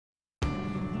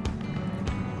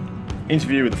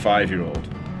Interview with a 5-year-old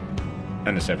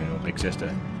and a 7-year-old big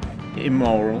sister.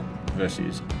 Immoral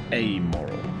versus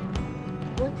amoral.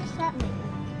 What does that mean?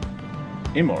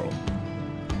 Immoral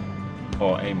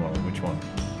or amoral? Which one?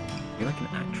 You're like an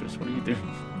actress. What are you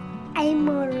doing?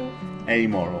 Amoral.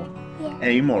 Amoral. Yeah.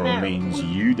 Amoral No. means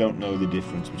you don't know the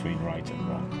difference between right and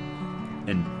wrong.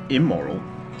 And immoral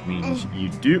means you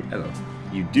do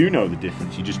know the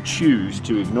difference. You just choose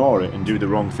to ignore it and do the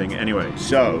wrong thing anyway.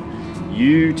 So,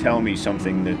 you tell me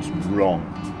something that's wrong.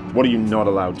 What are you not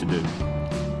allowed to do?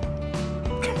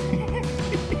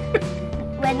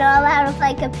 We're not allowed to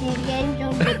play computer games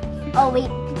on all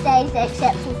weekdays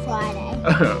except for Friday.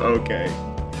 Okay.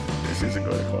 This is a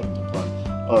good according to plan.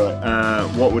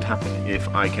 Alright, what would happen if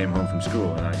I came home from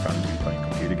school and I found you playing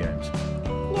computer games?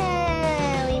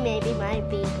 Yeah, we maybe might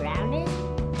be grounded.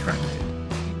 Grounded.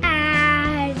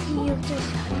 You just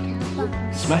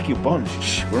Smack your bunch.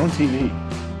 Shh, we're on TV.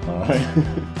 Alright.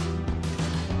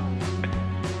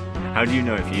 How do you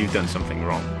know if you've done something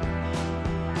wrong?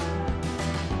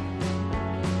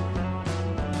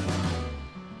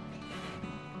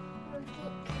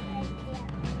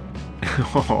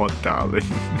 Oh, darling.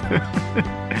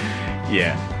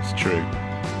 Yeah, it's true.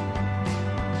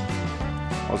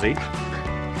 Ozzy,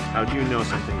 how do you know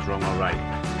something's wrong or right?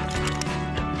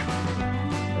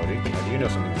 Ozzy, how do you know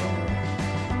something's wrong or right?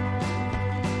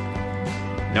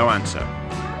 No answer.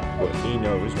 But he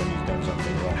knows when he's done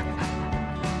something wrong.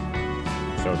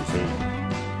 So does he.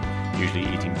 Usually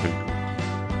eating poop.